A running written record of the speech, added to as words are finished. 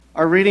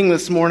Our reading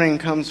this morning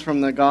comes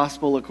from the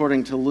Gospel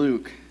according to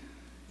Luke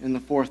in the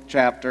 4th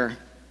chapter,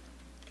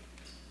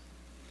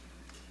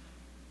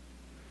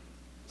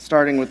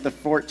 starting with the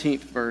 14th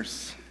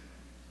verse.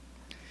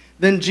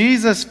 Then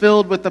Jesus,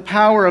 filled with the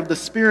power of the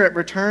Spirit,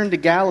 returned to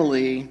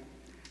Galilee,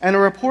 and a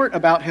report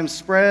about him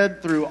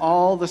spread through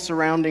all the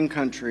surrounding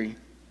country.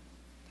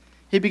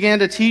 He began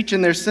to teach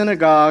in their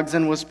synagogues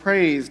and was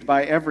praised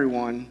by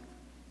everyone.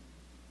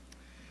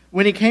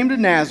 When he came to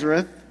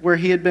Nazareth, where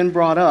he had been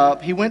brought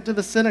up, he went to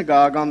the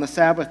synagogue on the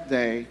Sabbath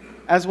day,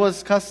 as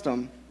was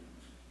custom.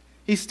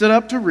 He stood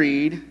up to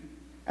read,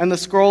 and the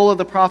scroll of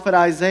the prophet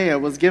Isaiah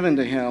was given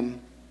to him.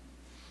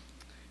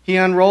 He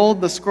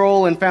unrolled the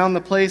scroll and found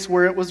the place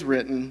where it was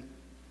written,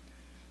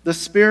 "The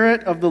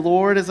Spirit of the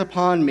Lord is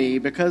upon me,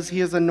 because he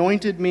has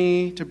anointed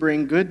me to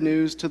bring good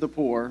news to the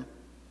poor.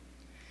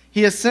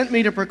 He has sent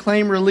me to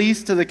proclaim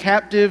release to the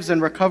captives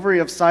and recovery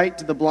of sight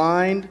to the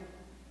blind,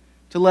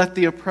 to let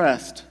the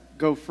oppressed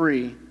go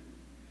free,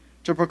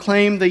 to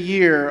proclaim the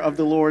year of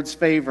the Lord's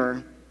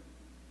favor."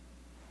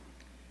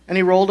 And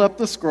he rolled up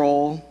the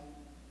scroll,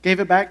 gave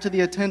it back to the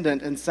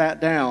attendant, and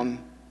sat down.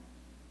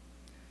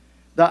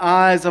 The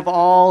eyes of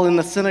all in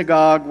the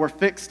synagogue were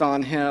fixed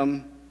on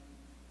him.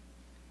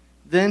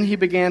 Then he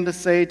began to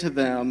say to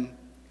them,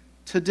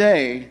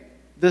 "Today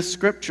this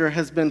scripture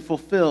has been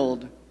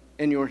fulfilled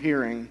in your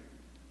hearing."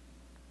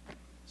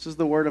 This is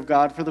the word of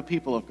God for the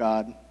people of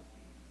God.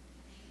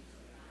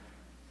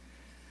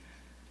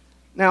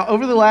 Now,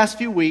 over the last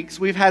few weeks,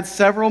 we've had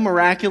several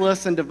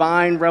miraculous and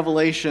divine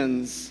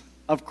revelations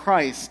of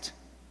Christ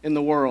in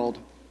the world.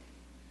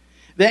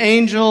 The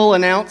angel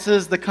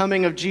announces the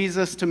coming of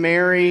Jesus to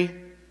Mary.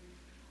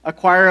 A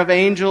choir of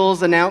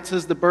angels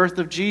announces the birth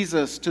of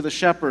Jesus to the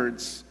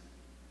shepherds.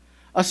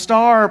 A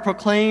star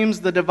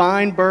proclaims the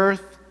divine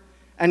birth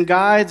and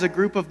guides a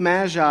group of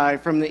magi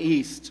from the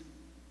east.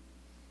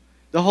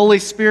 The Holy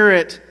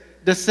Spirit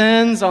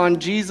descends on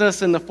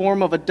Jesus in the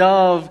form of a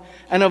dove,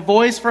 and a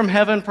voice from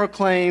heaven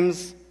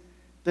proclaims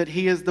that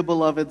he is the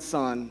beloved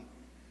Son.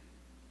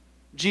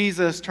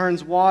 Jesus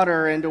turns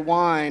water into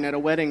wine at a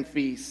wedding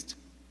feast.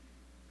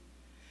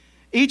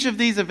 Each of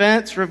these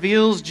events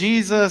reveals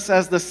Jesus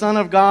as the Son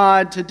of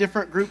God to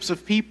different groups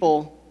of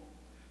people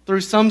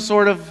through some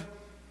sort of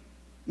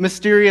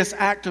mysterious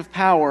act of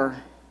power.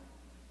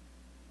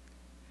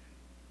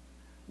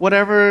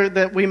 Whatever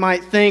that we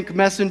might think,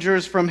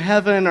 messengers from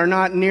heaven are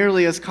not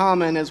nearly as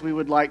common as we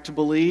would like to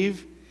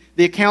believe.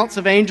 The accounts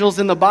of angels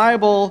in the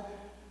Bible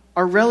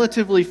are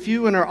relatively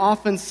few and are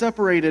often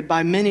separated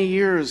by many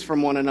years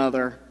from one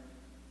another.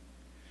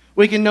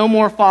 We can no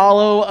more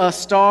follow a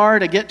star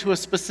to get to a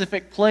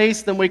specific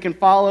place than we can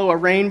follow a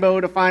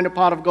rainbow to find a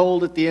pot of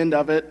gold at the end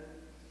of it.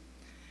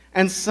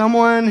 And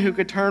someone who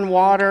could turn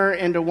water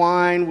into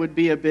wine would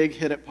be a big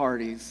hit at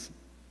parties.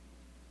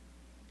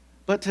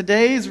 But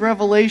today's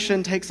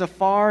revelation takes a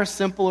far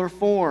simpler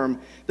form.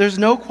 There's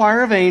no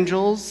choir of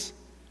angels,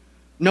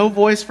 no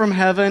voice from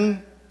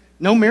heaven,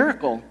 no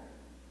miracle.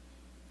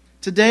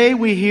 Today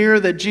we hear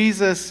that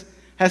Jesus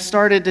has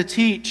started to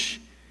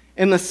teach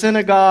in the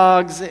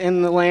synagogues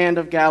in the land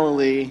of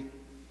Galilee.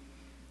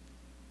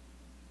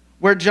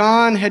 Where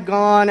John had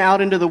gone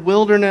out into the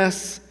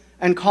wilderness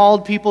and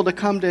called people to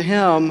come to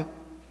him,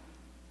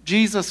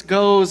 Jesus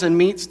goes and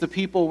meets the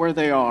people where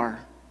they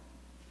are.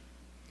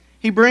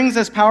 He brings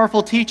this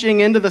powerful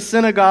teaching into the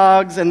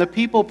synagogues, and the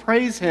people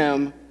praise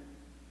him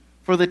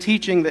for the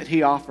teaching that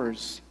he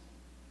offers.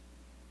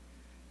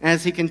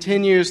 As he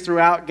continues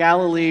throughout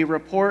Galilee,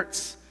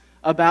 reports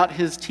about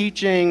his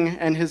teaching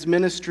and his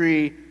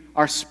ministry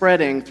are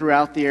spreading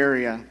throughout the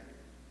area.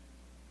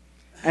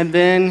 And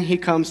then he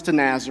comes to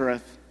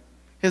Nazareth,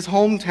 his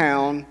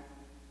hometown,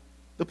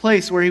 the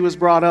place where he was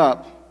brought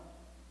up.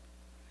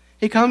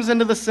 He comes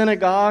into the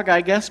synagogue, I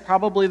guess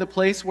probably the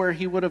place where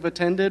he would have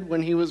attended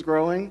when he was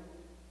growing.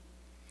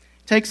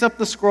 Takes up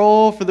the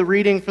scroll for the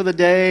reading for the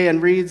day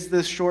and reads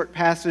this short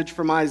passage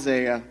from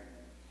Isaiah.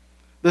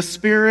 "The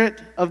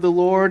Spirit of the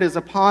Lord is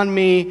upon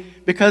me,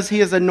 because he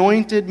has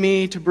anointed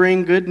me to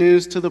bring good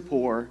news to the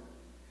poor.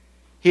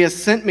 He has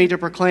sent me to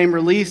proclaim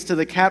release to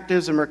the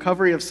captives and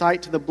recovery of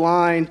sight to the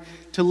blind,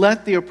 to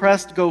let the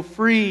oppressed go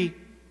free,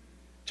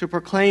 to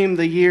proclaim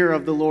the year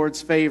of the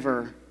Lord's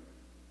favor."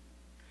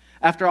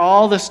 After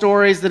all the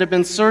stories that have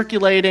been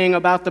circulating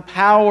about the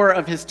power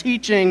of his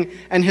teaching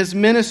and his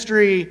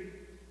ministry,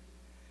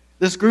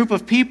 this group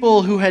of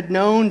people who had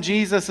known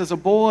Jesus as a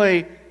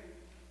boy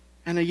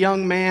and a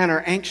young man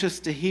are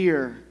anxious to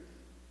hear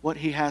what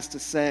he has to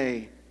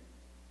say.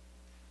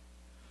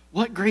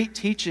 What great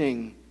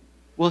teaching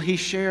will he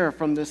share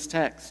from this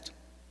text?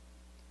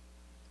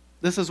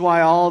 This is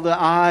why all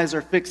the eyes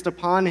are fixed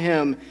upon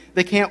him.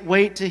 They can't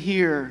wait to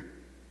hear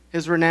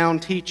his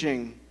renowned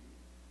teaching.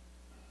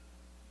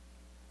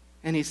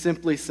 And he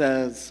simply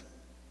says,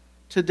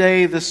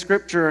 "Today the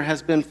scripture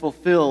has been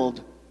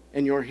fulfilled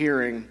in your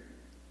hearing."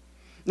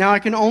 Now I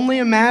can only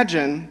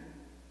imagine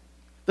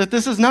that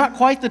this is not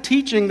quite the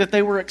teaching that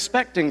they were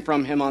expecting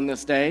from him on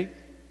this day.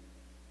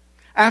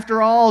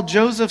 After all,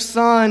 Joseph's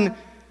son,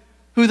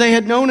 who they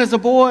had known as a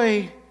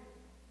boy,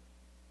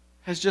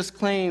 has just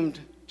claimed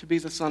to be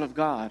the Son of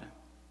God,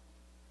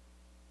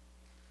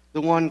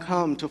 the one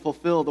come to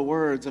fulfill the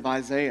words of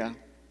Isaiah.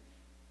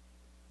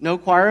 No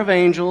choir of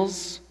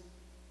angels,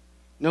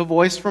 no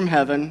voice from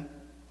heaven,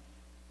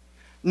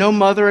 no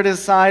mother at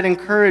his side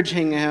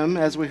encouraging him,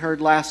 as we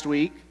heard last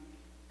week.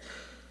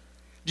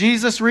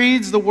 Jesus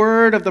reads the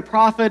word of the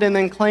prophet and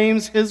then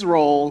claims his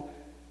role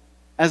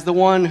as the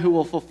one who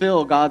will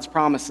fulfill God's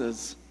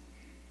promises.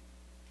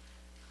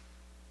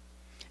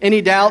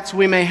 Any doubts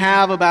we may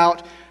have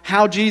about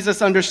how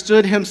Jesus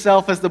understood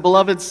himself as the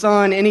beloved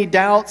Son, any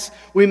doubts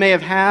we may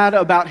have had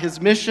about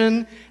his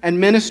mission and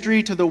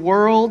ministry to the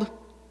world,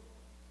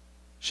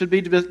 should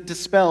be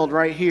dispelled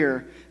right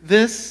here.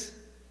 This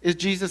is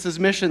Jesus'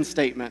 mission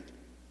statement.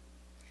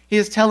 He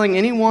is telling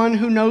anyone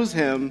who knows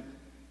him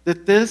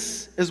that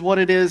this is what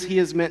it is he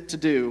is meant to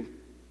do: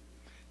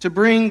 to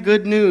bring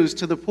good news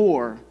to the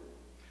poor,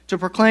 to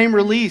proclaim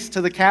release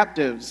to the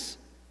captives,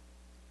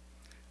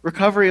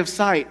 recovery of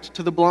sight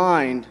to the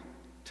blind,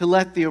 to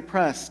let the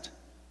oppressed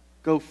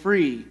go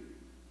free,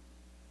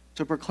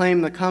 to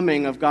proclaim the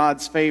coming of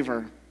God's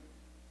favor.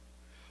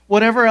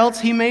 Whatever else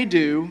he may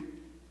do,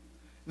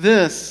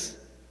 this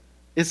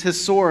is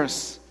his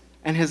source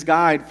and his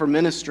guide for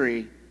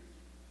ministry.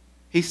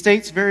 He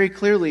states very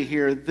clearly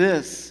here,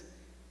 this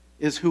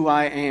is who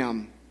I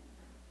am.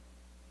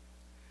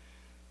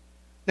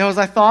 Now, as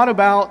I thought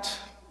about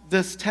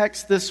this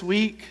text this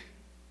week,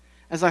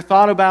 as I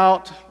thought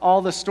about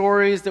all the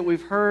stories that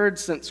we've heard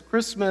since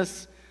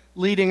Christmas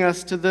leading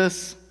us to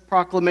this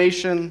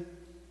proclamation,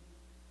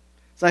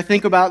 as I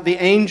think about the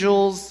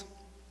angels,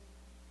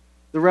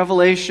 the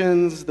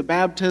revelations, the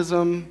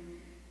baptism,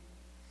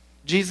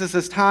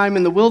 Jesus' time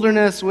in the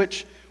wilderness,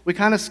 which we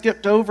kind of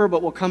skipped over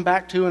but we'll come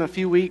back to in a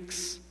few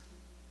weeks,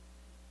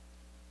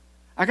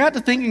 I got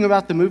to thinking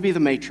about the movie The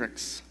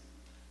Matrix.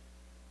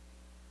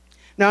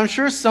 Now, I'm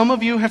sure some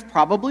of you have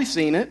probably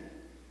seen it,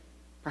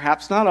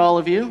 perhaps not all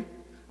of you.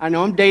 I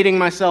know I'm dating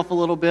myself a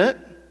little bit.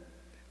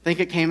 I think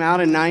it came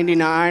out in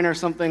 99 or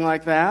something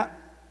like that.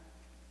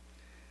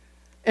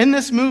 In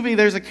this movie,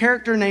 there's a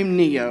character named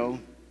Neo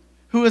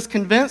who is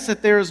convinced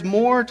that there is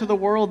more to the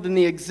world than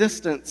the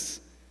existence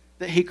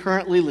that he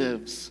currently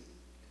lives.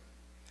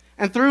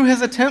 And through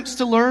his attempts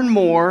to learn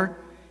more,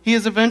 he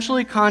is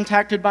eventually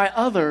contacted by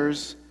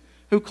others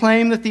who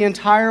claim that the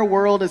entire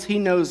world as he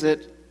knows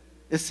it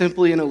is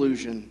simply an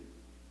illusion.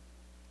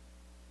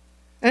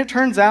 And it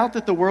turns out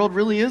that the world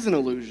really is an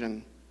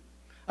illusion.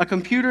 A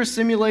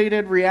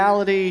computer-simulated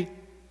reality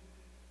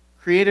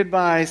created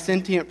by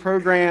sentient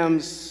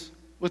programs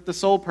with the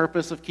sole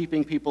purpose of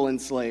keeping people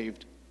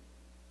enslaved.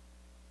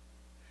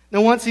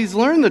 Now, once he's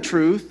learned the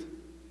truth,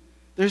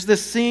 there's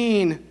this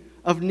scene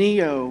of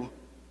Neo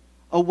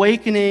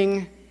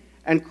awakening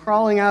and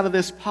crawling out of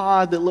this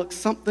pod that looks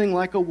something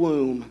like a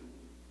womb.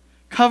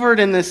 Covered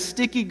in this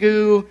sticky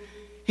goo,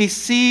 he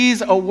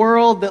sees a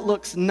world that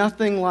looks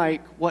nothing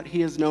like what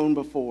he has known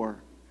before.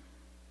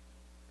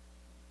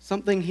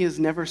 Something he has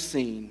never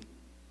seen.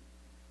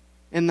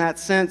 In that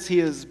sense, he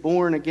is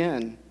born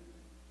again.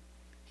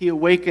 He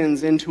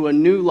awakens into a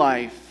new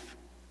life,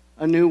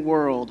 a new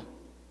world.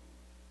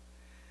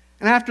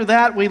 And after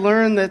that, we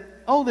learn that,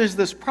 there's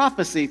this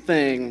prophecy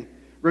thing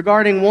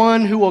regarding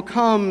one who will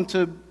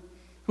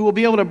who will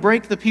be able to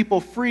break the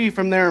people free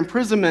from their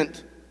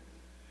imprisonment,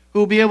 who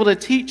will be able to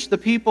teach the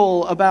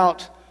people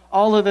about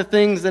all of the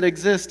things that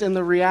exist in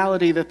the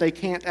reality that they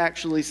can't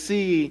actually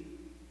see.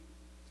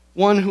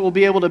 One who will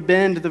be able to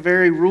bend the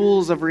very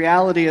rules of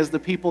reality as the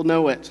people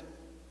know it.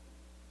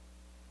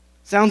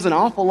 Sounds an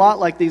awful lot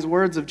like these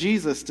words of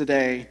Jesus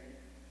today,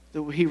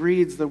 that he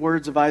reads the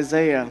words of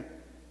Isaiah.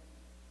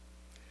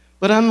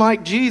 But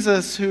unlike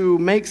Jesus, who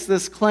makes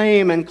this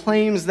claim and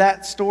claims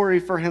that story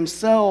for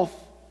himself,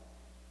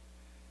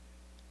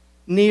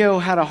 Neo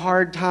had a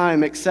hard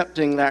time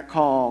accepting that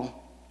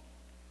call,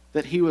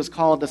 that he was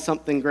called to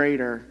something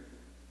greater.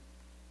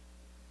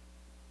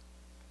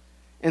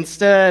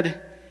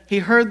 Instead, he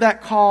heard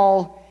that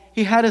call.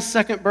 He had his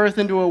second birth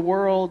into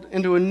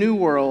a new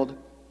world.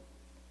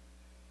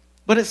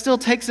 But it still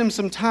takes him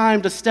some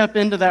time to step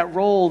into that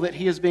role that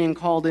he is being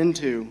called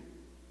into.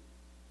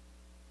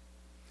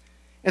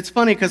 It's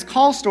funny because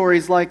call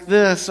stories like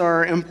this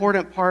are an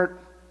important part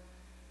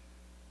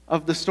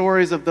of the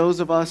stories of those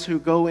of us who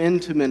go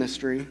into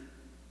ministry.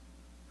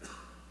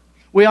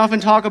 We often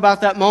talk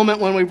about that moment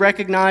when we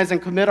recognize and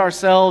commit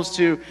ourselves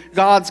to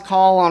God's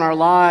call on our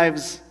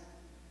lives.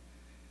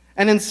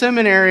 And in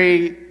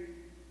seminary,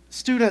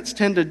 students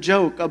tend to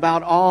joke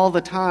about all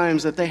the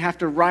times that they have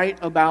to write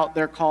about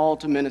their call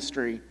to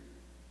ministry.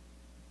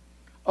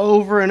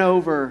 Over and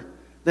over,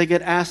 they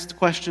get asked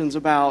questions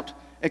about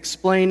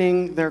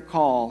explaining their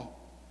call.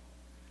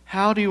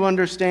 How do you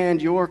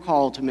understand your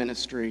call to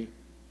ministry?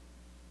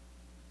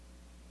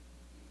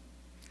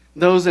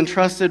 Those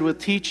entrusted with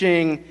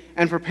teaching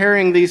and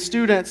preparing these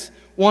students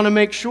want to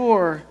make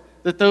sure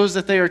that those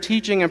that they are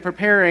teaching and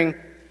preparing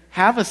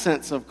have a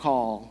sense of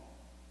call.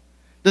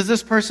 Does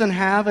this person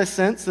have a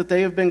sense that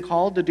they have been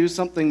called to do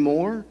something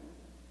more?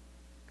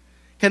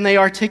 Can they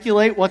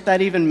articulate what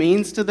that even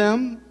means to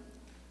them?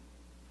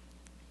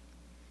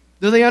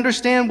 Do they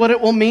understand what it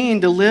will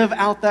mean to live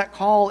out that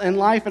call in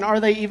life, and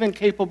are they even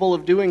capable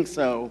of doing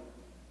so?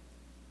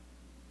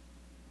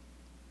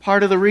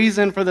 Part of the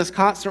reason for this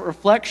constant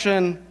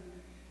reflection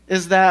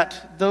is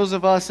that those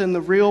of us in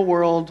the real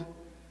world,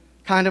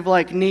 kind of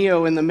like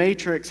Neo in the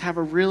Matrix, have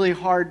a really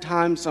hard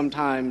time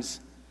sometimes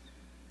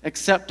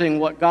accepting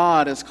what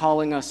God is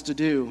calling us to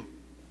do.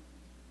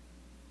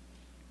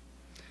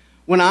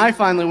 When I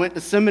finally went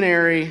to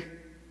seminary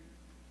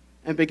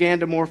and began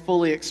to more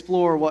fully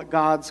explore what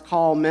God's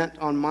call meant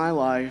on my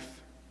life,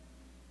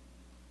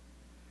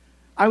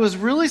 I was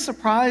really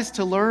surprised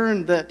to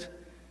learn that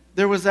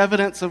there was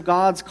evidence of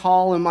God's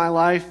call in my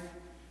life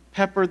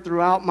peppered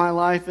throughout my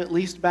life, at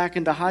least back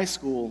into high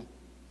school.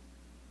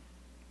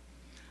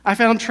 I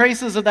found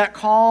traces of that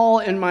call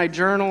in my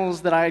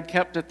journals that I had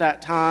kept at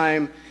that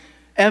time,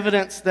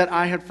 evidence that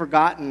I had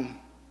forgotten,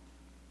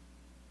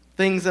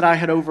 things that I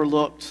had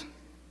overlooked.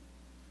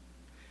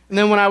 And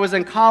then when I was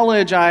in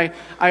college, I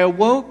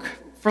awoke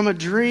from a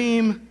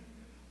dream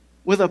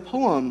with a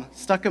poem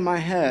stuck in my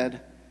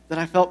head that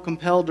I felt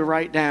compelled to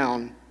write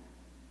down.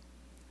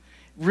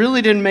 It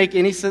really didn't make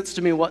any sense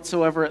to me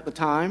whatsoever at the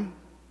time,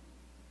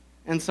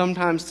 and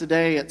sometimes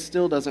today it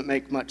still doesn't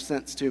make much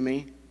sense to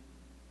me.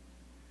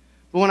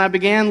 But when I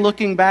began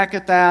looking back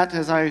at that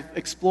as I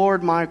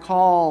explored my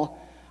call,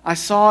 I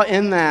saw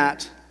in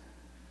that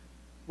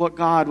what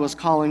God was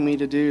calling me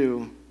to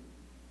do.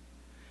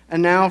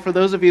 And now, for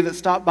those of you that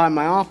stopped by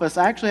my office,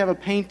 I actually have a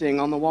painting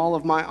on the wall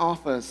of my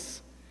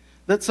office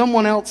that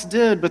someone else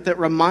did, but that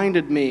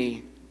reminded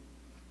me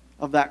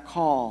of that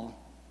call.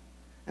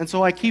 And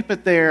so I keep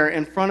it there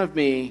in front of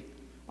me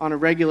on a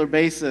regular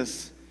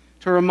basis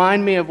to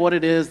remind me of what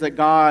it is that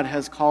God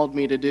has called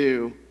me to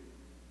do.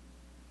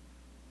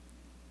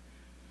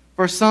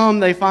 For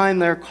some, they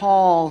find their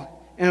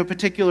call in a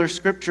particular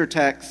scripture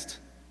text.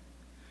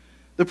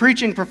 One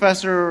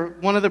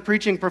of the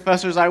preaching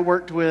professors I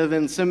worked with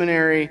in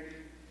seminary,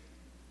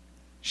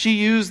 she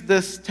used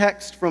this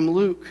text from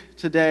Luke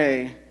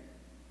today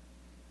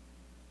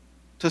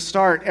to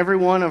start every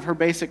one of her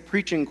basic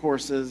preaching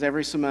courses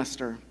every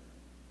semester.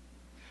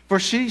 For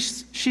she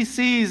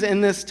sees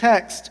in this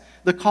text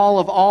the call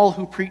of all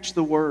who preach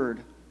the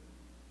word.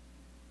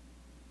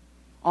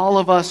 All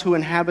of us who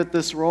inhabit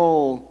this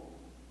role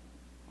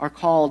are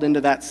called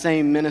into that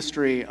same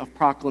ministry of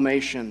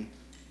proclamation.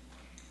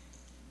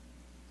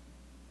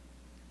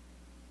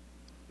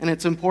 And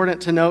it's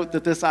important to note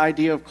that this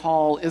idea of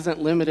call isn't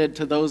limited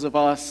to those of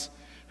us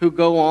who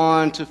go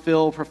on to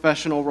fill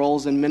professional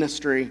roles in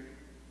ministry.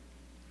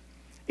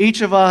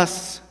 Each of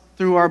us,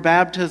 through our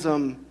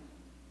baptism,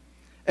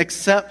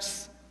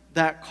 accepts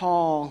that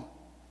call,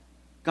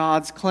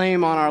 God's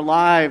claim on our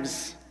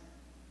lives,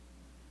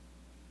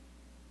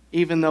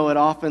 even though it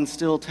often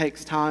still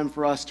takes time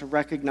for us to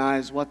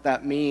recognize what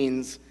that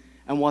means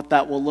and what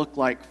that will look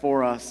like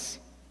for us.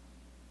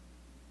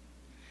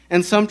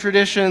 In some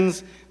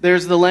traditions,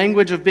 there's the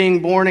language of being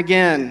born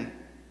again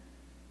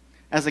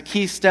as a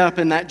key step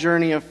in that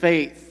journey of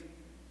faith.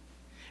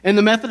 In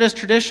the Methodist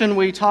tradition,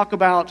 we talk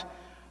about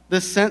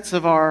this sense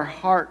of our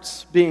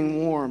hearts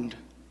being warmed.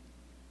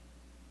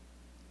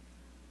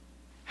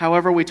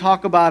 However we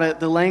talk about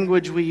it, the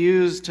language we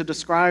use to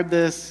describe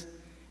this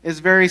is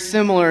very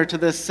similar to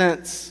this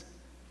sense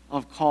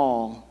of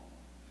call.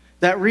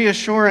 That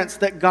reassurance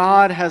that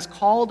God has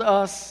called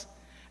us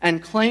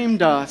and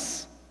claimed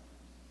us,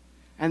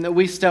 and that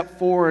we step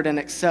forward and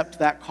accept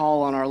that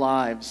call on our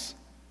lives.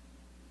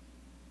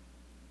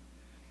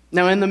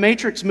 Now, in the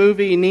Matrix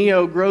movie,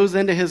 Neo grows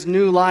into his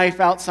new life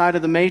outside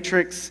of the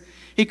Matrix.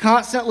 He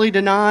constantly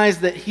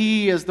denies that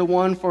he is the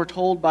one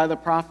foretold by the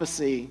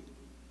prophecy.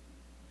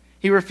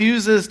 He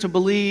refuses to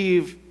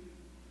believe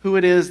who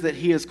it is that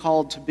he is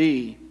called to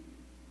be.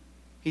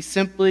 He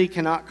simply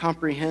cannot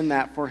comprehend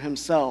that for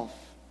himself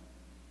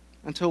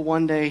until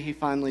one day he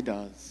finally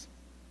does.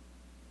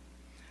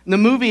 And the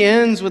movie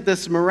ends with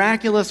this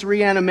miraculous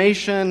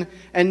reanimation,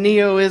 and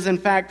Neo is in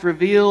fact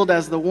revealed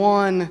as the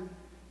one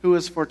who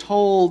is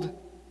foretold,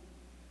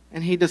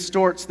 and he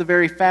distorts the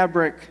very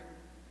fabric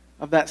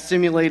of that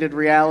simulated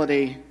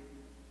reality.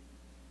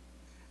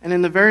 And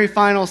in the very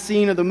final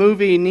scene of the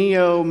movie,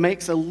 Neo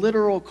makes a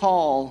literal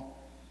call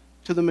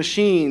to the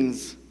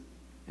machines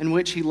in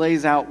which he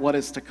lays out what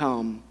is to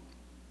come.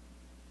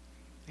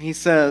 He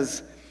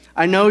says,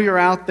 "I know you're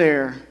out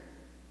there.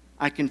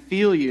 I can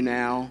feel you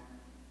now.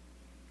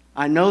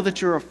 I know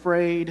that you're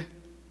afraid.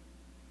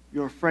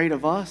 You're afraid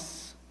of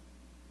us.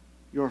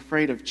 You're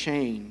afraid of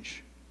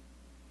change.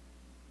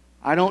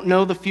 I don't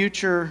know the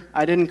future.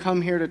 I didn't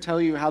come here to tell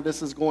you how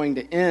this is going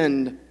to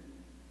end. I'm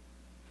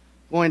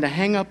going to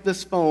hang up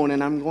this phone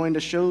and I'm going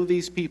to show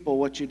these people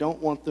what you don't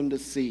want them to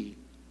see.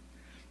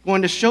 I'm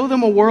going to show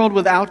them a world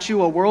without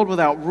you, a world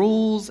without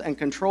rules and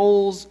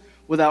controls,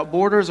 without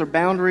borders or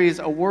boundaries,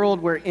 a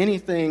world where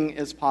anything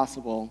is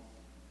possible.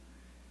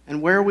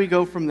 And where we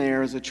go from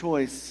there is a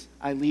choice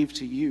I leave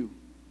to you."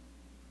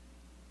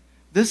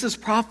 This is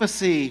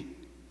prophecy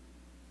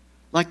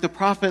like the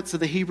prophets of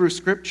the Hebrew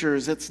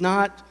Scriptures. It's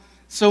not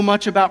so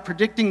much about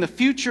predicting the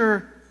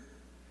future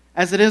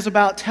as it is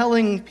about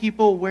telling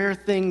people where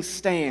things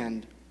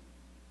stand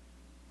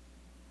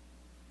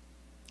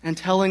and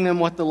telling them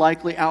what the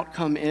likely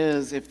outcome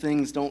is if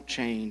things don't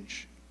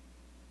change.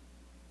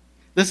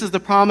 This is the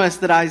promise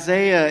that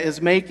Isaiah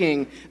is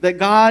making, that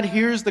God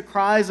hears the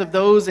cries of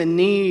those in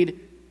need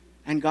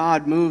and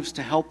God moves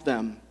to help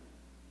them.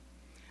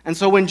 And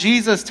so when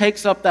Jesus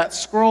takes up that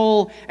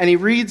scroll and he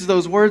reads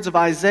those words of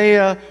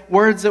Isaiah,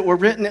 words that were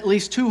written at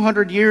least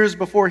 200 years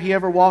before he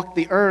ever walked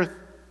the earth,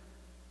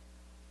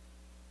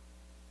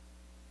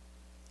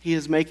 he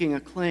is making a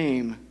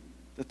claim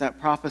that that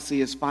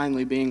prophecy is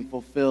finally being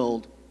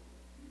fulfilled.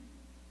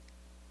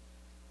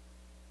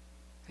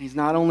 He's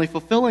not only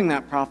fulfilling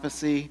that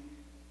prophecy,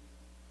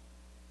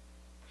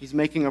 he's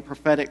making a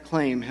prophetic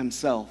claim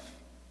himself.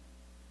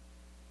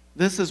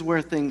 This is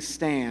where things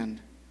stand.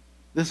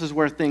 This is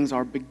where things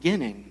are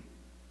beginning.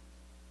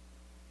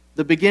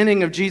 The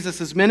beginning of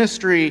Jesus'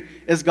 ministry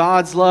is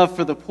God's love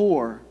for the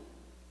poor.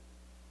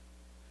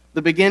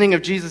 The beginning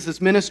of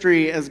Jesus'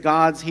 ministry is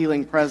God's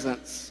healing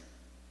presence.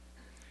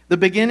 The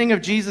beginning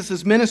of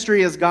Jesus'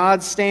 ministry is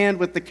God's stand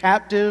with the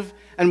captive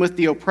and with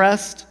the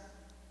oppressed.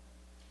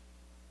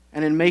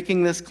 And in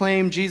making this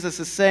claim, Jesus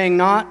is saying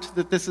not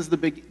that this is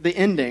the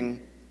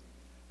ending,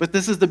 but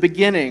this is the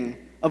beginning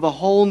of a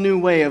whole new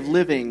way of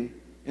living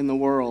in the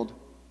world.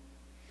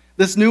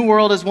 This new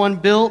world is one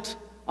built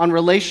on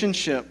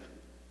relationship,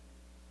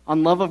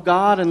 on love of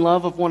God and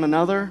love of one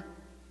another.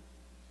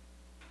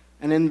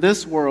 And in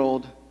this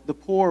world, the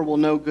poor will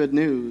know good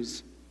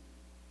news.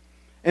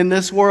 In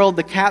this world,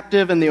 the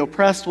captive and the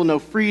oppressed will know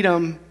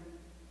freedom.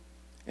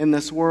 In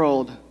this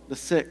world, the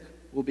sick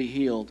will be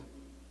healed.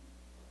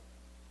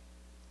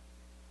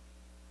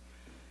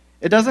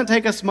 It doesn't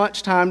take us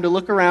much time to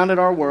look around at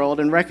our world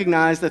and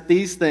recognize that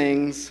these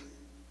things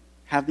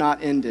have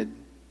not ended.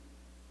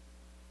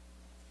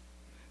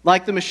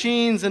 Like the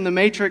machines in the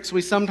Matrix,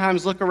 we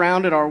sometimes look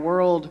around at our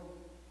world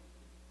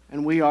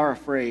and we are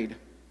afraid.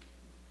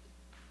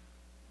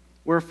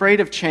 We're afraid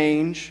of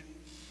change.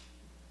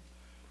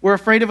 We're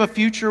afraid of a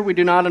future we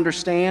do not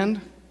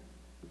understand.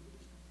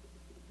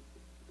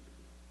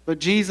 But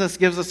Jesus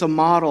gives us a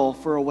model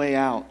for a way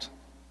out.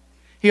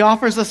 He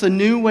offers us a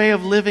new way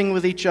of living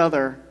with each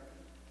other.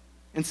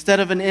 Instead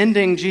of an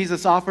ending,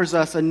 Jesus offers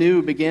us a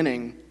new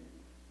beginning.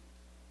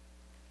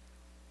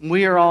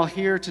 We are all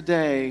here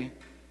today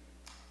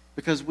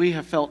because we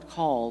have felt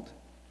called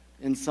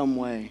in some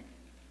way.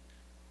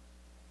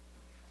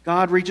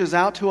 God reaches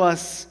out to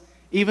us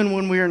even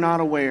when we are not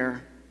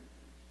aware.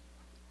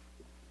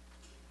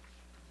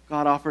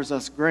 God offers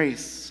us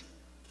grace.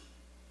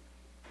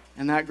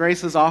 And that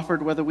grace is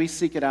offered whether we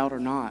seek it out or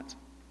not.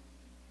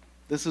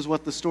 This is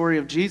what the story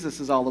of Jesus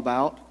is all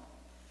about.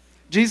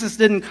 Jesus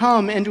didn't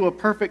come into a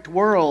perfect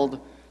world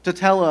to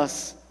tell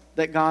us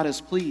that God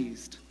is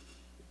pleased.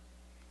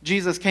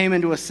 Jesus came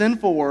into a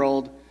sinful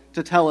world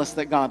to tell us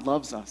that God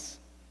loves us.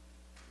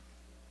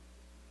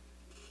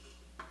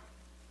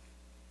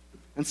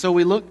 And so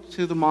we look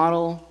to the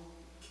model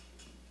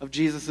of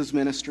Jesus'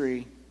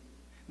 ministry.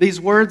 These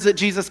words that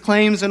Jesus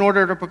claims in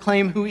order to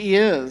proclaim who he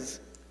is.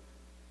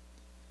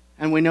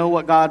 And we know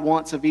what God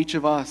wants of each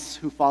of us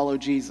who follow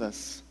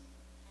Jesus.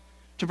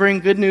 To bring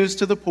good news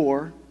to the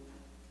poor,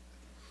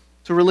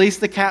 to release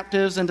the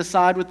captives and to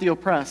side with the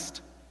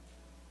oppressed,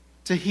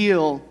 to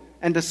heal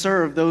and to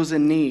serve those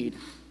in need.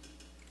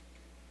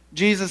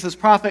 Jesus as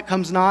prophet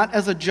comes not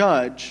as a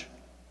judge,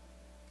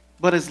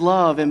 but as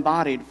love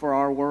embodied for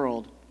our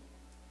world.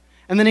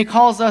 And then he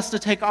calls us to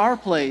take our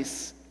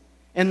place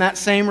in that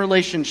same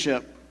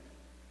relationship,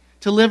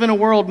 to live in a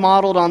world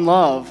modeled on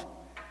love.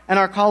 And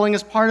our calling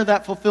is part of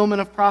that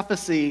fulfillment of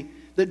prophecy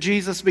that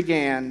Jesus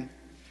began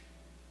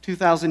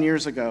 2,000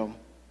 years ago.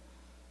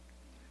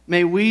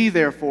 May we,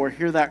 therefore,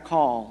 hear that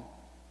call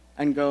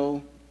and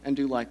go and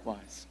do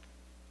likewise.